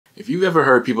If you've ever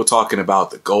heard people talking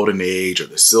about the golden age or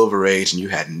the silver age and you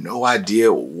had no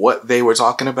idea what they were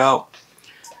talking about,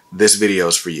 this video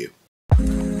is for you.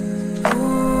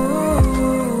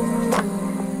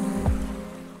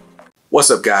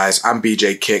 What's up, guys? I'm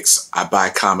BJ Kicks. I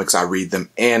buy comics, I read them,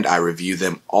 and I review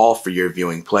them, all for your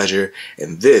viewing pleasure.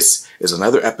 And this is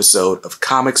another episode of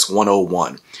Comics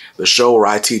 101, the show where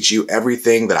I teach you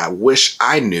everything that I wish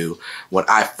I knew when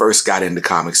I first got into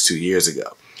comics 2 years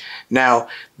ago. Now,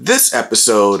 this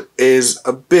episode is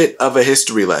a bit of a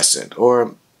history lesson,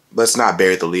 or let's not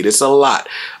bury the lead, it's a lot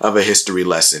of a history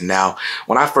lesson. Now,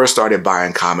 when I first started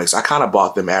buying comics, I kind of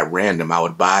bought them at random. I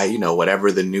would buy,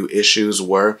 whatever the new issues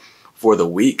were for the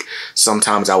week.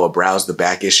 Sometimes I would browse the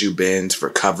back issue bins for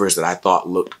covers that I thought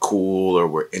looked cool or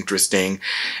were interesting.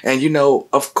 And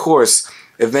of course,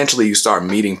 eventually you start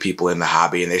meeting people in the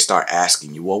hobby and they start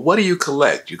asking you, well, what do you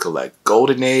collect? You collect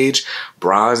Golden Age,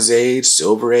 Bronze Age,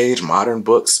 Silver Age, modern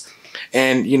books.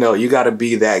 And you got to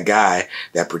be that guy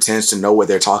that pretends to know what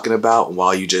they're talking about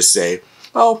while you just say,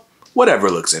 oh, whatever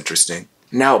looks interesting.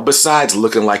 Now, besides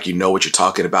looking like you know what you're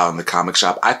talking about in the comic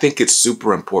shop, I think it's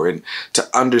super important to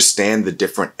understand the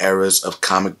different eras of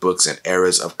comic books and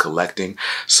eras of collecting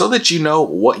so that you know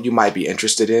what you might be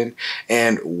interested in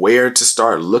and where to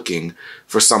start looking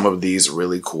for some of these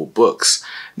really cool books.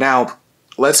 Now,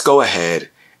 let's go ahead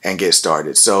and get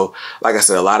started. So, like I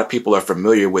said, a lot of people are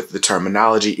familiar with the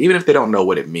terminology, even if they don't know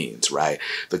what it means, right?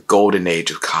 The golden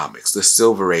age of comics, the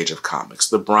silver age of comics,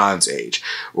 the bronze age.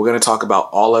 We're going to talk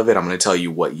about all of it. I'm going to tell you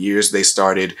what years they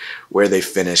started, where they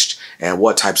finished, and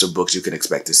what types of books you can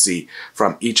expect to see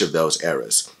from each of those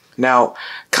eras. Now,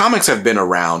 comics have been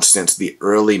around since the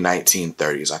early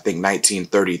 1930s. I think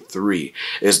 1933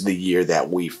 is the year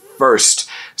that we first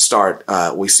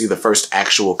we see the first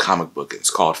actual comic book.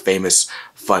 It's called Famous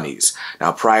Funnies.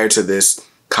 Now, prior to this,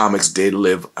 comics did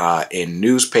live in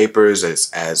newspapers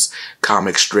as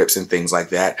comic strips and things like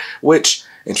that, which,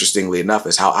 interestingly enough,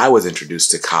 is how I was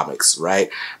introduced to comics, right?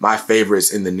 My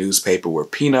favorites in the newspaper were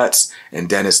Peanuts and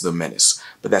Dennis the Menace,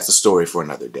 but that's a story for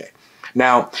another day.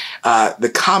 Now,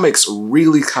 the comics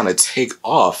really kind of take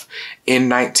off in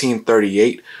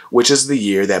 1938, which is the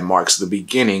year that marks the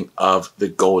beginning of the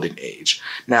Golden Age.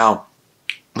 Now,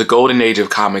 the Golden Age of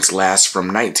comics lasts from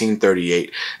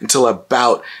 1938 until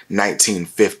about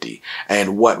 1950.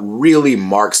 And what really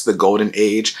marks the Golden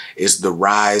Age is the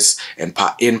rise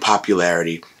in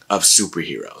popularity of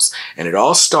superheroes. And it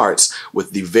all starts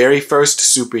with the very first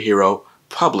superhero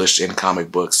published in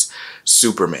comic books,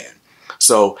 Superman.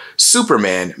 So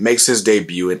Superman makes his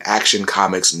debut in Action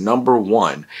Comics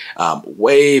 #1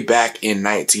 way back in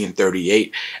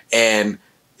 1938 and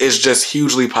is just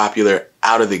hugely popular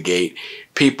out of the gate.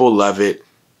 People love it,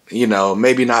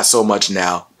 maybe not so much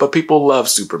now, but people love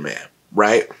Superman,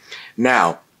 right?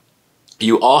 Now,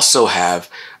 you also have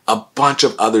a bunch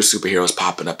of other superheroes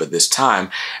popping up at this time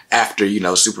after,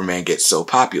 Superman gets so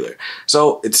popular.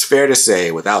 So it's fair to say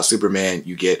without Superman,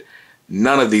 you get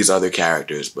none of these other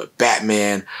characters, but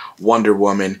Batman, Wonder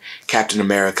Woman, Captain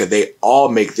America, they all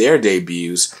make their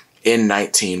debuts in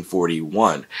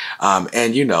 1941.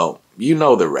 And you know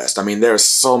the rest. I mean, there are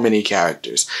so many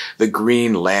characters. The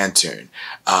Green Lantern,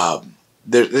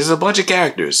 there's a bunch of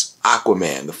characters.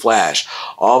 Aquaman, The Flash,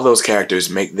 all those characters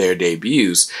make their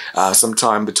debuts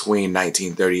sometime between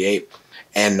 1938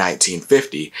 and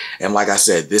 1950. And like I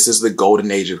said, this is the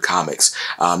golden age of comics.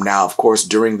 Now, of course,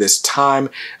 during this time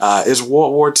is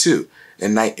World War II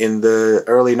in the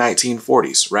early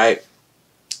 1940s, right?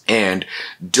 And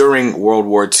during World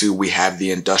War II, we have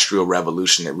the Industrial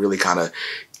Revolution. It really kind of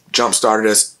jump-started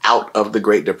us out of the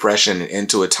Great Depression and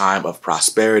into a time of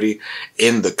prosperity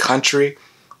in the country.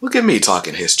 Look at me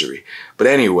talking history. But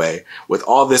anyway, with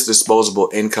all this disposable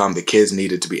income, the kids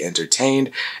needed to be entertained.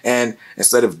 And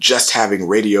instead of just having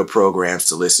radio programs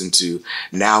to listen to,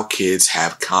 now kids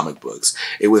have comic books.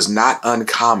 It was not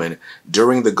uncommon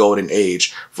during the Golden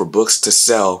Age for books to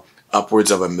sell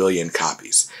upwards of 1 million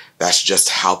copies. That's just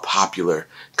how popular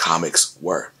comics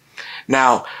were.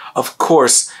 Now, of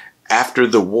course, after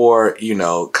the war,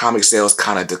 comic sales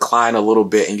kind of declined a little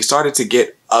bit and you started to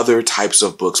get other types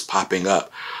of books popping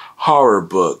up. Horror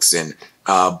books and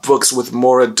books with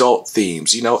more adult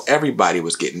themes. Everybody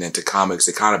was getting into comics.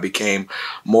 It kind of became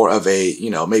more of a,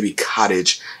 maybe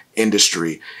cottage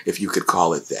industry, if you could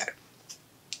call it that.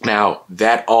 Now,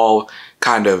 that all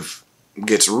kind of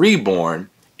gets reborn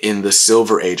in the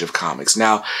Silver Age of comics.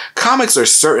 Now, comics are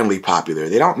certainly popular.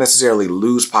 They don't necessarily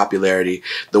lose popularity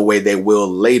the way they will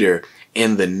later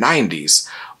in the 90s,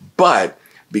 but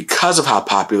because of how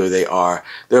popular they are,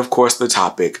 they're of course the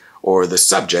topic or the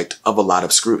subject of a lot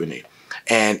of scrutiny.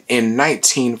 And in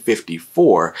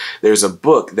 1954, there's a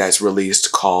book that's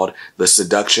released called The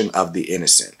Seduction of the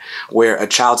Innocent, where a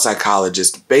child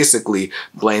psychologist basically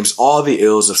blames all the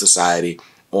ills of society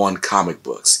on comic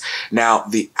books. Now,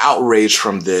 the outrage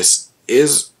from this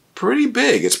is pretty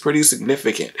big. It's pretty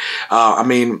significant. I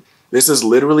mean, this is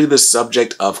literally the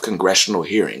subject of congressional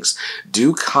hearings.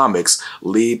 Do comics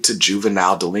lead to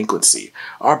juvenile delinquency?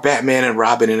 Are Batman and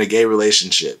Robin in a gay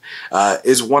relationship?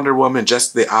 Is Wonder Woman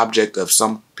just the object of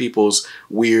some people's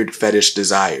weird fetish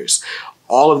desires?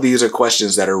 All of these are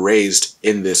questions that are raised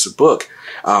in this book.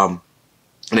 And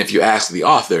if you ask the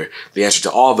author, the answer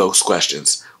to all those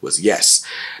questions was yes.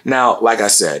 Now, like I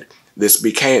said,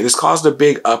 this caused a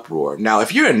big uproar. Now,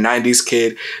 if you're a 90s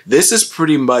kid, this is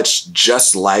pretty much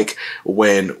just like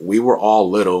when we were all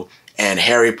little and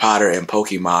Harry Potter and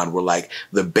Pokemon were like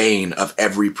the bane of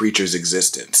every preacher's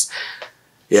existence.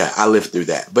 Yeah, I lived through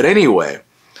that. But anyway,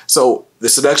 so The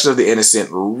Seduction of the Innocent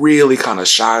really kind of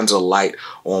shines a light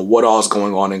on what all is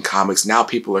going on in comics. Now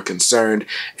people are concerned,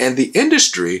 and the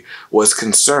industry was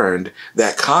concerned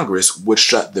that Congress would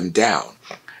shut them down.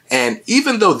 And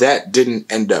even though that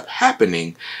didn't end up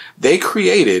happening, they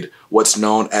created what's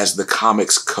known as the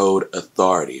Comics Code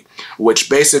Authority, which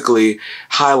basically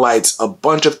highlights a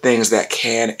bunch of things that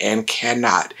can and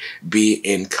cannot be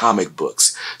in comic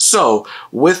books. So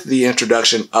with the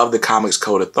introduction of the Comics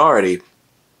Code Authority,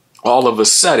 all of a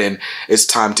sudden, it's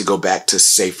time to go back to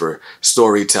safer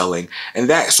storytelling. And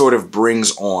that sort of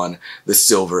brings on the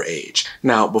Silver Age.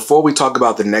 Now, before we talk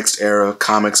about the next era of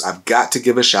comics, I've got to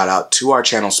give a shout out to our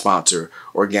channel sponsor,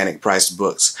 Organic Price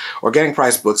Books. Organic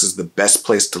Price Books is the best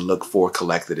place to look for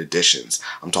collected editions.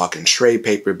 I'm talking trade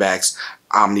paperbacks,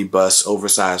 omnibus,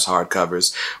 oversized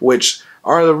hardcovers, which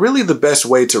are really the best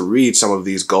way to read some of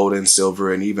these golden,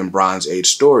 silver, and even bronze age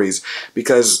stories,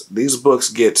 because these books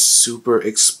get super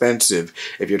expensive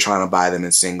if you're trying to buy them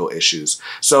in single issues.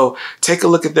 So take a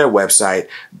look at their website,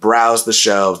 browse the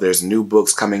shelves. There's new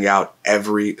books coming out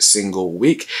every single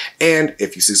week. And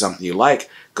if you see something you like,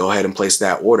 go ahead and place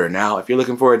that order. Now, if you're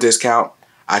looking for a discount,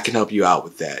 I can help you out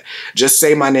with that. Just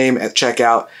say my name at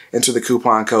checkout, enter the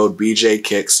coupon code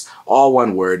BJKicks, all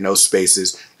one word, no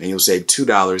spaces, and you'll save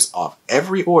 $2 off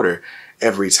every order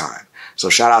every time. So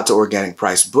shout out to Organic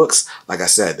Price Books. Like I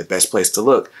said, the best place to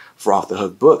look for off the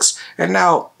hook books. And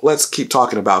now let's keep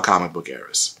talking about comic book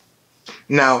eras.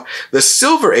 Now, the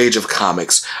Silver Age of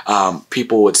comics,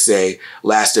 people would say,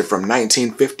 lasted from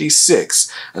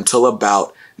 1956 until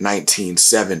about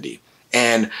 1970.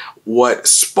 And what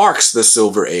sparks the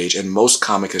Silver Age in most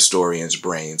comic historians'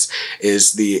 brains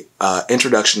is the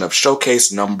introduction of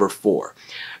Showcase number 4.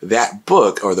 That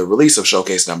book, or the release of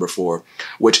Showcase number 4,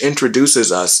 which introduces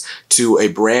us to a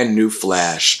brand new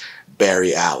Flash,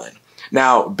 Barry Allen.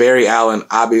 Now, Barry Allen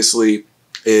obviously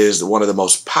is one of the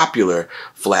most popular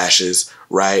Flashes,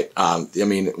 right? I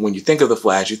mean, when you think of the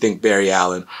Flash, you think Barry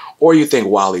Allen, or you think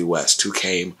Wally West, who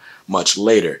came much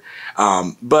later.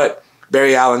 But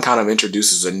Barry Allen kind of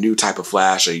introduces a new type of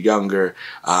Flash, a younger,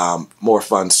 more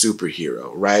fun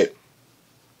superhero, right?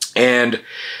 And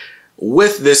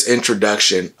with this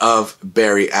introduction of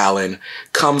Barry Allen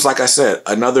comes, like I said,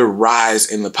 another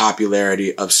rise in the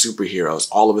popularity of superheroes.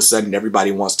 All of a sudden,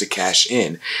 everybody wants to cash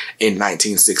in. In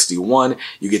 1961,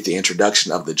 you get the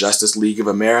introduction of the Justice League of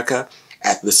America.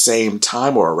 At the same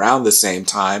time, or around the same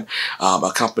time,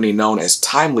 a company known as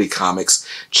Timely Comics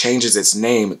changes its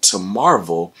name to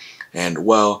Marvel. And,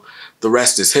 well, the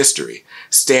rest is history.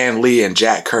 Stan Lee and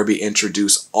Jack Kirby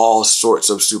introduce all sorts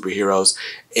of superheroes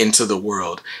into the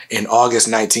world. In August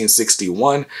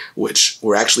 1961, which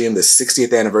we're actually in the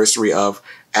 60th anniversary of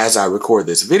as I record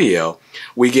this video,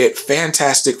 we get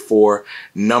Fantastic Four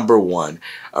 #1,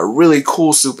 a really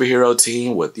cool superhero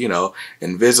team with, you know, the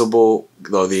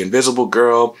Invisible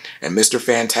Girl and Mr.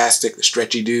 Fantastic, the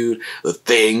stretchy dude, the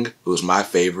Thing, who's my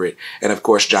favorite, and of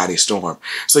course Johnny Storm.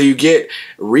 So you get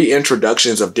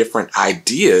reintroductions of different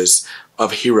ideas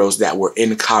of heroes that were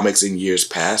in comics in years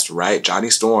past, right? Johnny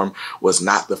Storm was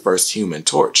not the first Human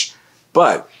Torch,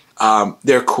 but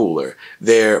they're cooler,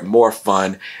 they're more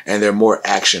fun, and they're more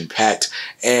action-packed,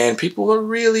 and people are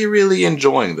really, really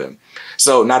enjoying them.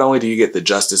 So not only do you get the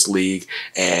Justice League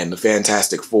and the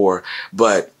Fantastic Four,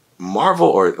 but Marvel,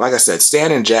 or like I said,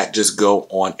 Stan and Jack just go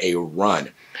on a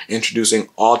run, introducing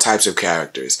all types of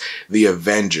characters. The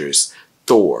Avengers,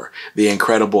 Thor, the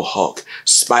Incredible Hulk,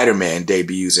 Spider-Man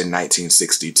debuts in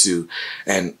 1962,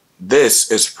 and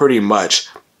this is pretty much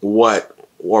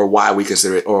why we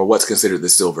consider it, or what's considered the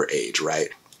Silver Age, right?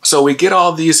 So we get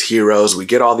all these heroes, we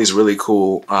get all these really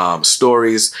cool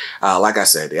stories. Like I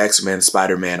said, the X-Men,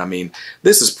 Spider-Man, I mean,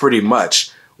 this is pretty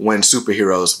much when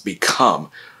superheroes become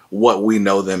what we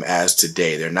know them as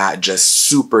today. They're not just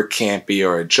super campy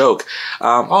or a joke,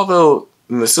 although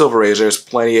in the Silver Age, there's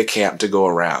plenty of camp to go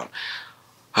around.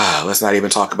 Let's not even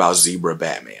talk about Zebra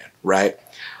Batman, right?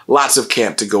 Lots of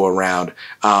camp to go around,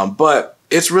 but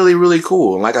it's really, really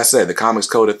cool. And like I said, the Comics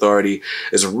Code Authority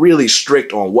is really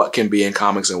strict on what can be in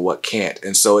comics and what can't.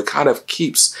 And so it kind of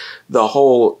keeps the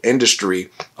whole industry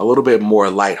a little bit more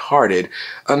lighthearted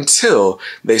until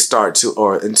they start to,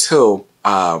 or until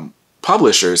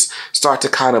publishers start to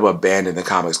kind of abandon the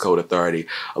Comics Code Authority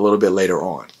a little bit later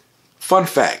on. Fun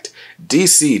fact,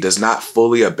 DC does not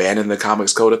fully abandon the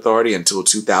Comics Code Authority until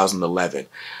 2011,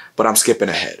 but I'm skipping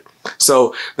ahead.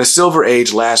 So the Silver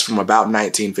Age lasts from about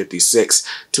 1956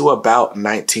 to about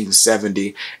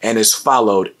 1970 and is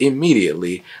followed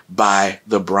immediately by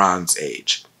the Bronze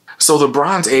Age. So the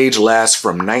Bronze Age lasts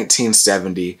from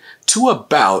 1970 to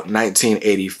about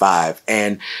 1985,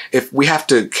 and if we have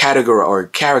to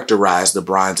characterize the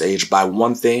Bronze Age by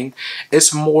one thing,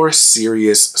 it's more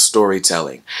serious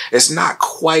storytelling. It's not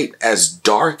quite as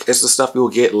dark as the stuff we'll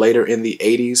get later in the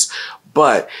 80s,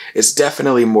 but it's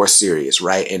definitely more serious,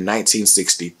 right? In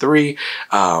 1973,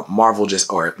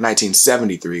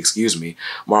 1973, excuse me,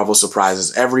 Marvel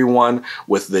surprises everyone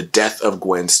with the death of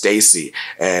Gwen Stacy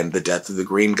and the death of the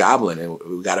Green Goblin. And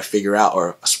we got to figure out,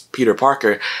 or Peter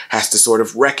Parker has to sort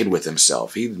of reckon with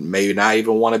himself. He may not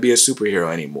even want to be a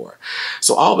superhero anymore.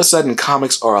 So all of a sudden,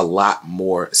 comics are a lot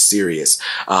more serious.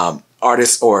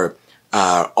 Artists or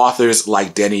authors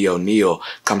like Denny O'Neil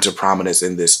come to prominence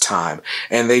in this time,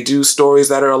 and they do stories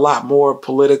that are a lot more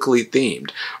politically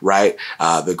themed, right?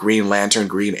 The Green Lantern,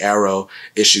 Green Arrow,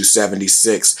 issue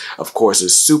 76, of course,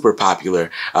 is super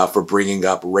popular for bringing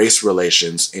up race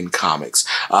relations in comics.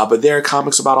 But there are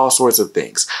comics about all sorts of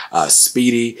things.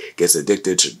 Speedy gets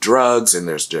addicted to drugs, and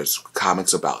there's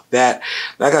comics about that.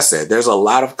 Like I said, there's a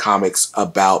lot of comics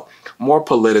about more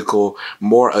political,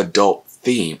 more adult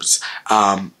themes,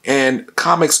 and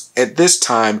comics at this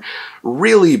time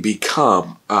really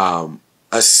become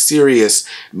a serious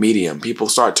medium. People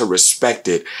start to respect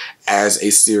it as a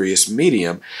serious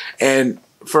medium, and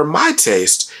for my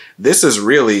taste, this is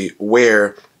really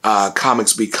where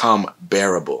comics become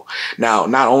bearable. Now,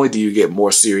 not only do you get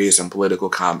more serious and political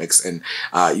comics, and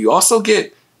you also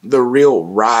get the real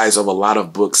rise of a lot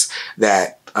of books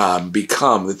that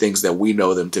become the things that we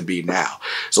know them to be now.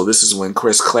 So this is when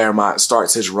Chris Claremont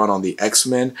starts his run on the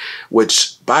X-Men,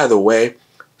 which, by the way,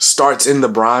 starts in the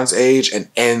Bronze Age and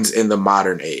ends in the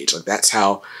modern age. Like, that's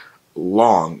how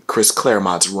long Chris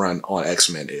Claremont's run on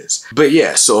X-Men is. But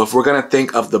yeah, so if we're going to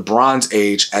think of the Bronze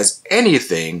Age as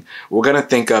anything, we're going to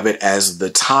think of it as the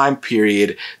time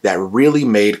period that really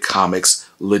made comics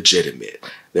legitimate.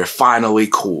 They're finally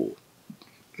cool.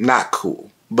 Not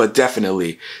cool, but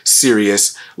definitely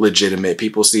serious, legitimate.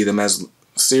 People see them as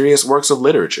serious works of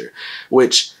literature,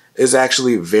 which is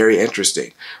actually very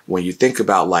interesting when you think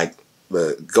about like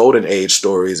the Golden Age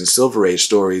stories and Silver Age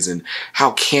stories and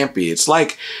how campy. It's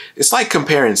like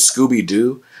comparing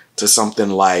Scooby-Doo to something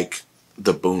like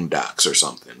the Boondocks or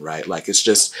something, right? Like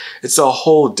it's a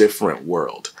whole different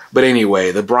world. But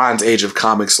anyway, the Bronze Age of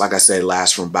comics, like I said,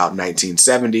 lasts from about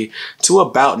 1970 to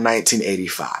about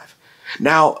 1985.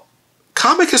 Now,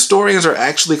 comic historians are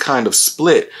actually kind of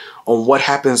split on what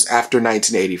happens after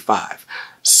 1985.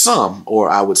 Some, or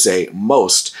I would say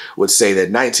most, would say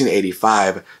that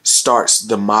 1985 starts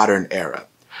the modern era.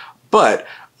 But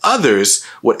others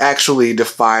would actually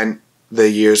define the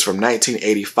years from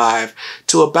 1985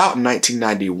 to about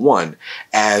 1991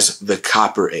 as the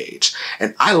Copper Age.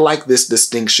 And I like this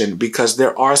distinction because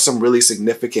there are some really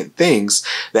significant things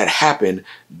that happen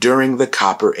during the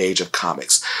Copper Age of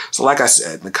comics. So like I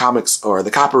said, the comics, or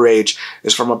the Copper Age,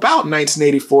 is from about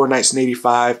 1984,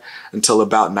 1985 until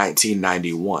about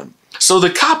 1991. So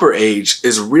the Copper Age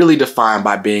is really defined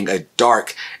by being a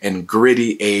dark and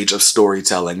gritty age of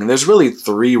storytelling. And there's really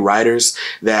three writers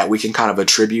that we can kind of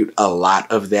attribute a lot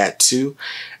of that to: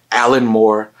 Alan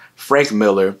Moore, Frank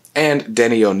Miller, and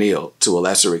Denny O'Neil to a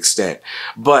lesser extent.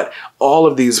 But all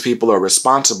of these people are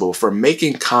responsible for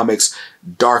making comics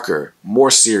darker,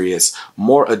 more serious,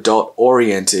 more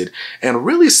adult-oriented, and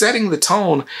really setting the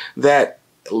tone that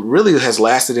really has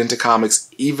lasted into comics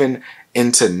even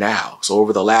into now, so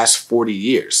over the last 40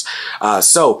 years.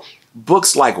 So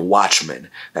books like Watchmen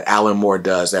that Alan Moore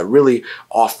does that really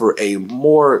offer a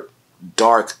more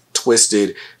dark,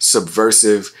 twisted,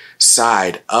 subversive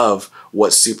side of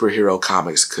what superhero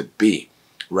comics could be,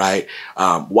 right?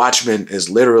 Watchmen is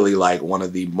literally like one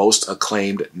of the most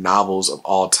acclaimed novels of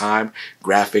all time,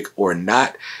 graphic or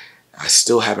not. I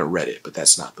still haven't read it, but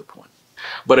that's not the point.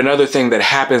 But another thing that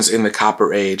happens in the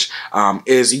Copper Age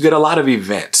is you get a lot of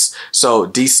events. So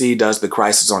DC does the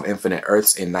Crisis on Infinite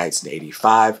Earths in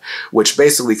 1985, which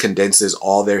basically condenses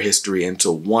all their history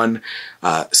into one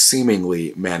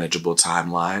seemingly manageable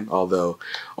timeline, although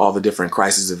all the different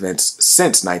Crisis events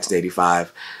since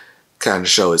 1985 kind of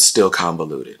show it's still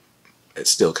convoluted. It's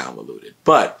still convoluted.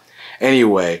 But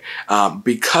anyway,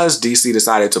 because DC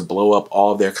decided to blow up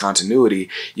all their continuity,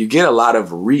 you get a lot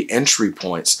of re-entry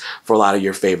points for a lot of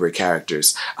your favorite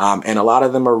characters. And a lot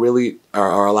of them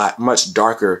are a lot much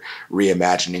darker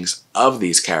reimaginings of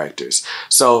these characters.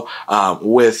 So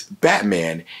with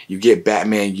Batman, you get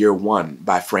Batman Year One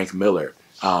by Frank Miller.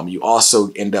 You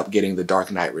also end up getting The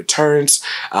Dark Knight Returns.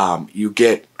 You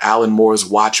get Alan Moore's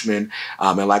Watchmen.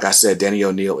 And like I said, Denny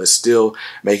O'Neil is still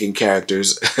making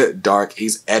characters dark.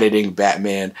 He's editing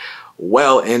Batman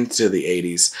well into the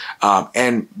 80s.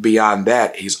 And beyond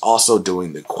that, he's also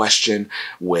doing The Question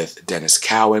with Dennis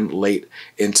Cowan in the late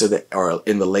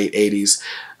 80s,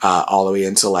 all the way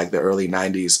into like the early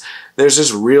 90s. There's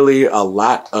just really a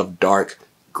lot of dark,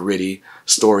 gritty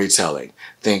storytelling.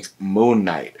 Think Moon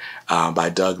Knight by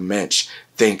Doug Mensch.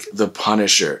 Think The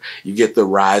Punisher. You get the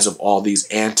rise of all these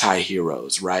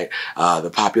anti-heroes, right?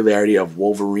 The popularity of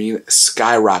Wolverine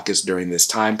skyrockets during this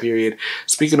time period.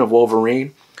 Speaking of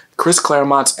Wolverine, Chris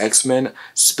Claremont's X-Men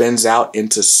spins out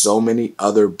into so many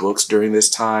other books during this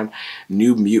time.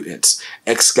 New Mutants,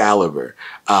 Excalibur.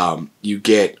 You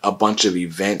get a bunch of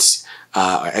events,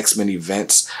 X-Men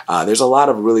events. There's a lot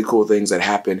of really cool things that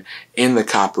happen in the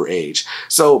Copper Age.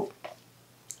 So,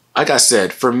 like I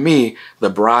said, for me, the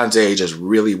Bronze Age is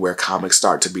really where comics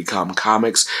start to become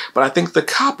comics. But I think the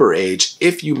Copper Age,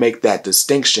 if you make that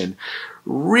distinction,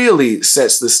 really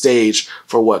sets the stage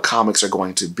for what comics are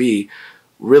going to be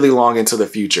really long into the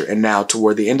future. And now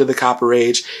toward the end of the Copper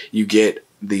Age, you get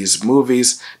these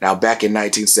movies. Now back in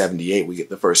 1978, we get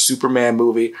the first Superman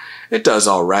movie. It does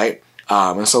all right.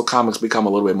 And so comics become a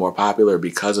little bit more popular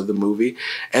because of the movie.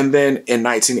 And then in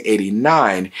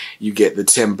 1989, you get the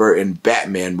Tim Burton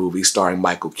Batman movie starring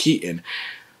Michael Keaton.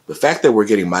 The fact that we're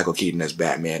getting Michael Keaton as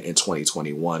Batman in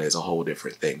 2021 is a whole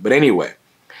different thing. But anyway,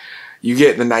 you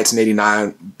get the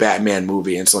 1989 Batman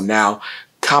movie. And so now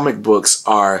comic books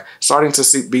are starting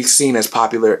to be seen as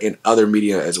popular in other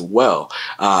media as well.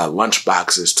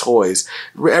 Lunchboxes, toys,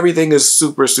 everything is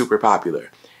super, super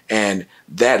popular. And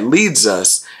that leads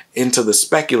us into the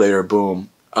speculator boom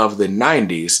of the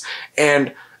 90s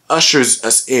and ushers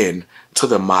us in to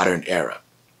the modern era.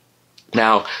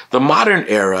 Now, the modern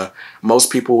era,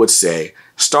 most people would say,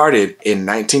 started in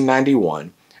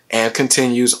 1991 and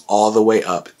continues all the way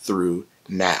up through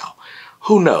now.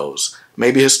 Who knows?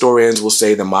 Maybe historians will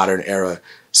say the modern era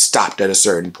stopped at a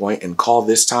certain point and call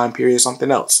this time period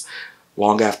something else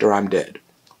long after I'm dead.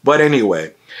 But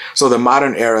anyway, so the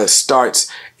modern era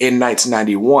starts in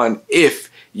 1991 if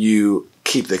you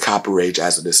keep the Copper Age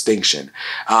as a distinction.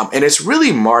 And it's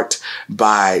really marked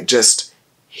by just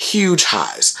huge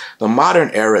highs. The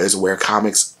modern era is where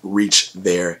comics reach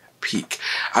their peak.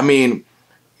 I mean,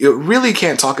 you really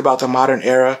can't talk about the modern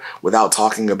era without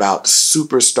talking about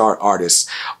superstar artists,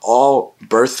 all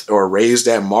birthed or raised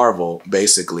at Marvel,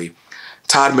 basically.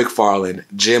 Todd McFarlane,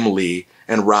 Jim Lee,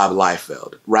 and Rob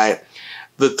Liefeld, right?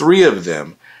 The three of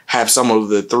them have some of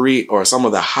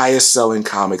the highest selling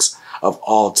comics of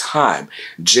all time.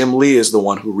 Jim Lee is the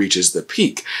one who reaches the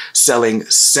peak, selling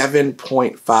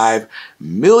 7.5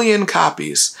 million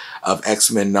copies of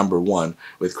X-Men #1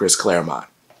 with Chris Claremont,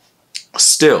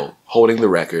 still holding the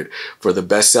record for the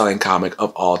best-selling comic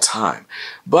of all time.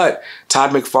 But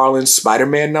Todd McFarlane's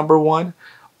Spider-Man #1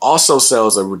 also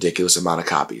sells a ridiculous amount of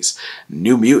copies.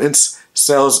 New Mutants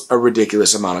sells a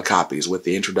ridiculous amount of copies with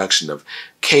the introduction of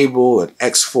Cable and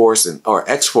X-Force,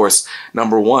 X-Force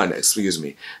 #1, excuse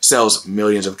me, sells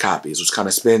millions of copies, which kind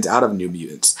of spins out of New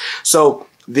Mutants. So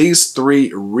these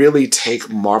three really take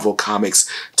Marvel Comics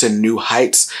to new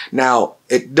heights. Now,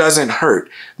 it doesn't hurt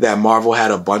that Marvel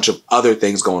had a bunch of other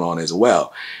things going on as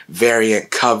well.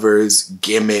 Variant covers,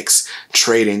 gimmicks,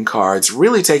 trading cards,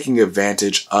 really taking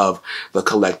advantage of the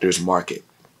collector's market.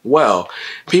 Well,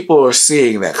 people are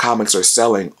seeing that comics are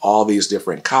selling all these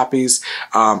different copies,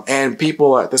 and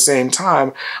people at the same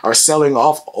time are selling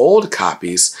off old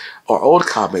copies or old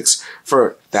comics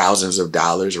for thousands of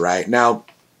dollars, right? Now,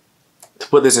 to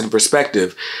put this in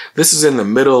perspective, this is in the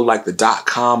middle, like the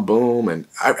 .com boom and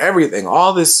everything.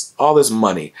 All this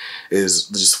money is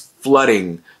just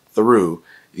flooding through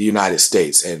the United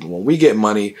States. And when we get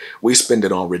money, we spend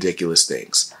it on ridiculous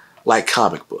things like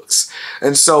comic books.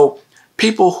 And so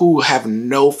people who have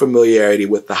no familiarity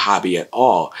with the hobby at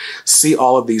all see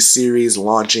all of these series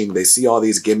launching, they see all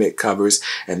these gimmick covers,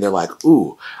 and they're like,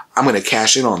 ooh, I'm going to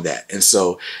cash in on that. And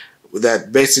so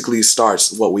that basically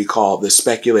starts what we call the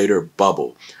speculator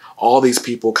bubble. All these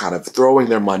people kind of throwing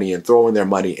their money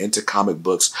into comic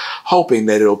books, hoping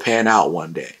that it'll pan out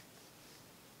one day.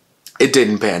 It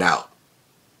didn't pan out.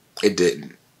 It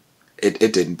didn't.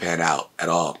 It didn't pan out at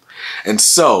all. And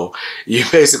so you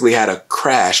basically had a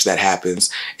crash that happens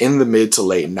in the mid to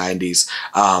late 90s.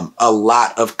 A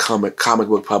lot of comic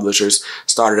book publishers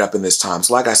started up in this time.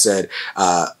 So like I said,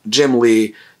 Jim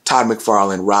Lee, Todd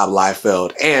McFarlane, Rob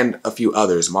Liefeld, and a few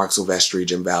others, Mark Silvestri,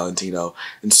 Jim Valentino,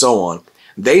 and so on.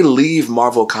 They leave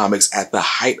Marvel Comics at the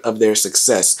height of their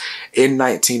success in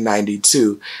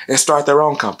 1992 and start their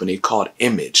own company called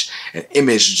Image. And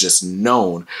Image is just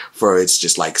known for its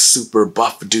just like super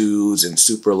buff dudes and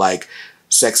super like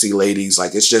sexy ladies.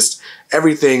 Like it's just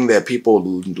everything that people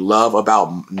love about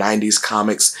 90s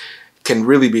comics can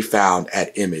really be found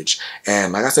at Image.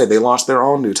 And like I said, they launched their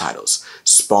own new titles,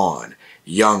 Spawn,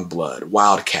 Youngblood,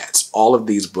 Wildcats. All of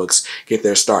these books get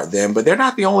their start then, but they're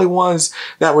not the only ones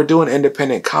that were doing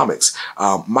independent comics.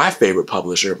 My favorite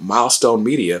publisher, Milestone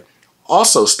Media,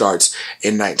 also starts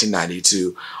in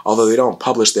 1992, although they don't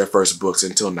publish their first books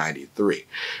until 93,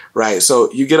 right?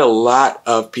 So you get a lot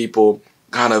of people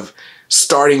kind of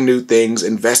starting new things,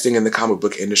 investing in the comic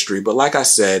book industry. But like I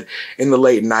said, in the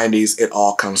late 90s, it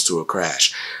all comes to a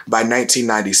crash. By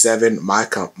 1997,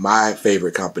 my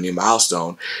favorite company,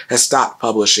 Milestone, has stopped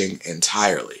publishing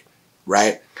entirely,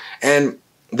 right? And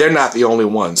they're not the only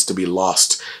ones to be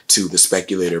lost to the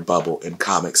speculator bubble in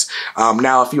comics.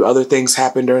 Now, a few other things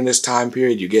happen during this time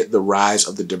period. You get the rise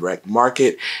of the direct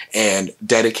market and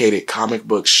dedicated comic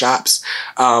book shops.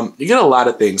 You get a lot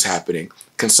of things happening.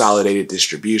 Consolidated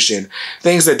distribution,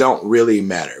 things that don't really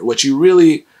matter. What you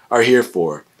really are here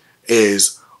for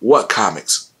is what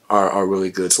comics are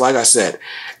really good. So like I said,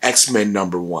 X-Men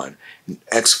 #1,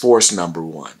 X-Force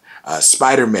 #1,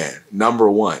 Spider-Man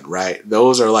 #1, right?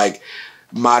 Those are like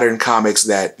modern comics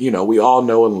that, you know, we all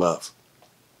know and love.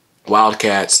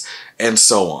 Wildcats, and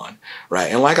so on,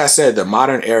 right? And like I said, the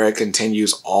modern era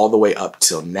continues all the way up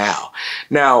till now.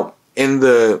 Now, in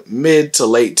the mid to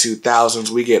late 2000s,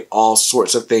 we get all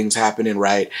sorts of things happening,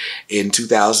 right? In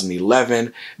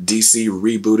 2011, DC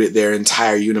rebooted their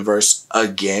entire universe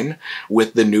again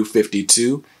with the New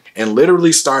 52 and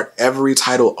literally start every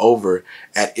title over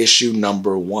at issue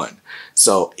 #1.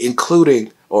 So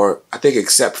including, or I think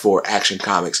except for Action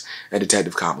Comics and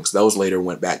Detective Comics. Those later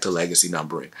went back to legacy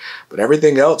numbering. But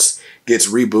everything else gets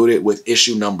rebooted with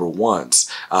issue #1s,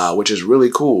 which is really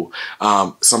cool.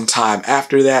 Sometime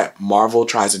after that, Marvel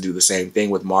tries to do the same thing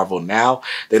with Marvel Now.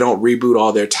 They don't reboot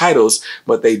all their titles,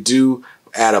 but they do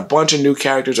add a bunch of new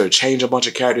characters or change a bunch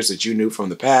of characters that you knew from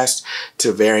the past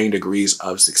to varying degrees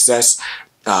of success.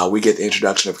 We get the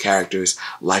introduction of characters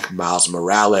like Miles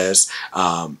Morales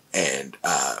and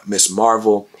Miss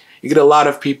Marvel. You get a lot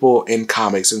of people in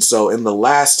comics. And so in the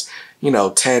last,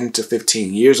 10 to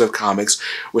 15 years of comics,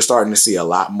 we're starting to see a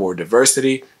lot more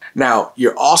diversity. Now,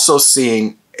 you're also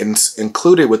seeing,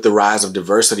 included with the rise of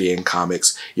diversity in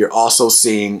comics, you're also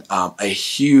seeing a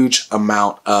huge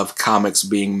amount of comics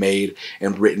being made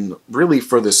and written really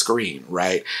for the screen,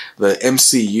 right? The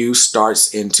MCU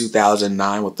starts in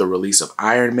 2009 with the release of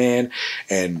Iron Man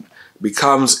and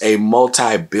becomes a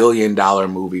multi-billion-dollar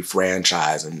movie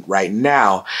franchise. And right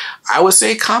now, I would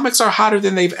say comics are hotter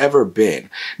than they've ever been.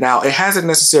 Now, it hasn't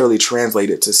necessarily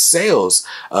translated to sales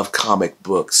of comic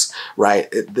books,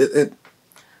 right?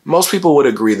 Most people would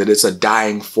agree that it's a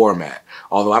dying format,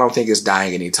 although I don't think it's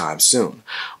dying anytime soon.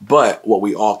 But what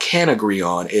we all can agree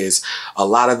on is a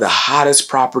lot of the hottest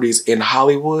properties in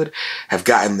Hollywood have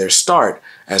gotten their start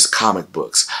as comic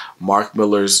books. Mark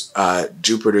Millar's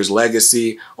Jupiter's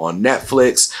Legacy on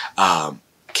Netflix,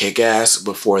 Kick-Ass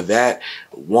before that,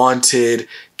 Wanted,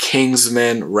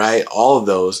 Kingsman, right? All of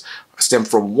those stem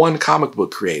from one comic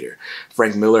book creator.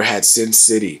 Frank Miller had Sin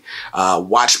City.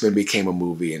 Watchmen became a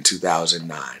movie in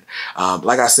 2009.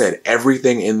 Like I said,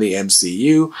 everything in the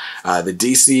MCU, the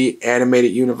DC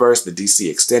animated universe, the DC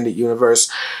extended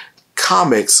universe,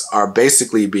 comics are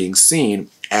basically being seen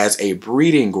as a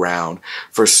breeding ground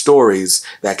for stories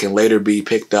that can later be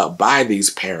picked up by these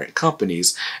parent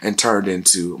companies and turned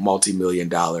into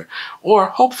multi-million-dollar or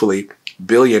hopefully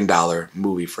billion-dollar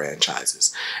movie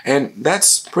franchises. And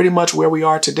that's pretty much where we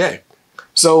are today.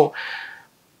 So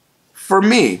for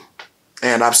me,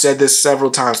 and I've said this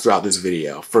several times throughout this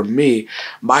video, for me,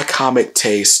 my comic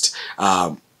taste,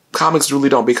 comics really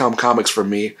don't become comics for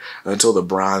me until the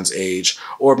Bronze Age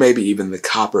or maybe even the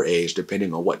Copper Age,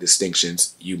 depending on what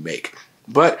distinctions you make.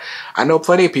 But I know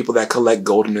plenty of people that collect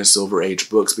Golden and Silver Age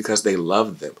books because they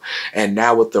love them. And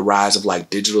now with the rise of like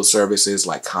digital services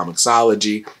like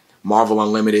Comixology, Marvel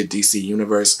Unlimited, DC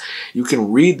Universe, you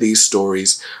can read these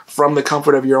stories from the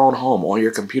comfort of your own home, on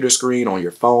your computer screen, on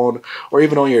your phone, or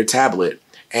even on your tablet.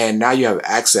 And now you have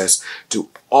access to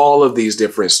all of these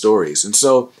different stories. And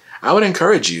so I would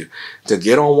encourage you to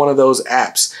get on one of those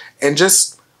apps and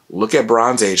just look at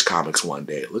Bronze Age comics one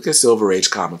day. Look at Silver Age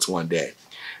comics one day.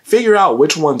 Figure out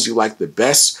which ones you like the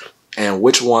best and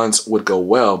which ones would go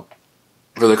well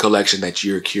for the collection that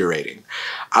you're curating.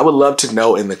 I would love to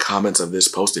know in the comments of this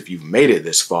post, if you've made it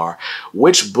this far,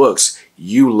 which books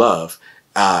you love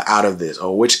out of this,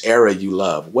 or which era you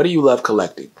love. What do you love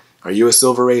collecting? Are you a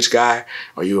Silver Age guy?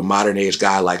 Are you a modern age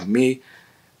guy like me?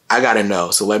 I gotta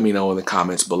know, so let me know in the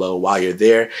comments below. While you're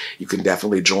there, you can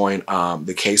definitely join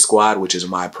the K Squad, which is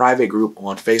my private group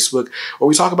on Facebook, where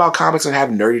we talk about comics and have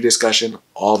nerdy discussion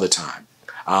all the time.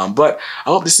 But I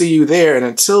hope to see you there, and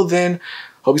until then,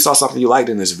 hope you saw something you liked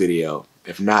in this video.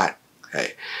 If not,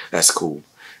 hey, that's cool.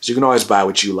 So you can always buy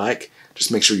what you like.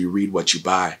 Just make sure you read what you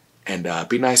buy, and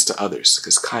be nice to others,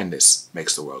 because kindness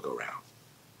makes the world go round.